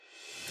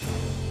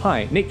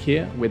Hi, Nick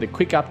here with a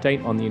quick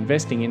update on the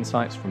investing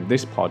insights from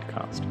this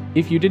podcast.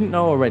 If you didn't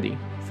know already,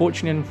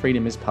 Fortune and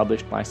Freedom is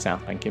published by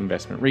Southbank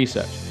Investment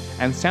Research,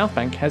 and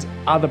Southbank has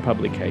other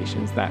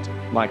publications that,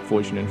 like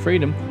Fortune and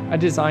Freedom, are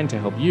designed to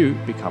help you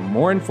become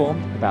more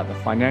informed about the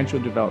financial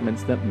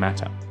developments that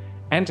matter,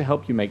 and to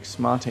help you make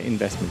smarter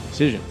investment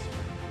decisions.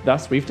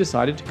 Thus, we've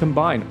decided to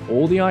combine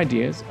all the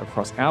ideas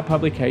across our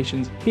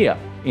publications here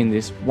in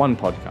this one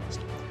podcast.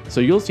 So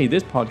you'll see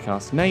this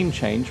podcast's name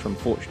change from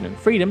Fortune and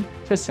Freedom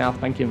to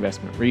Southbank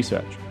Investment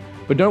Research.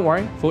 But don't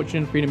worry, Fortune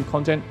and Freedom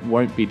content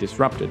won't be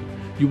disrupted.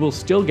 You will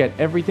still get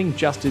everything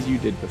just as you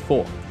did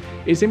before.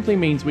 It simply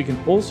means we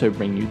can also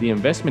bring you the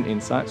investment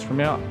insights from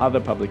our other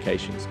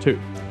publications too.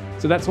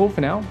 So that's all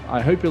for now.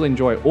 I hope you'll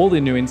enjoy all the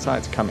new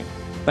insights coming.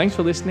 Thanks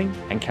for listening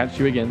and catch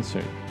you again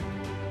soon.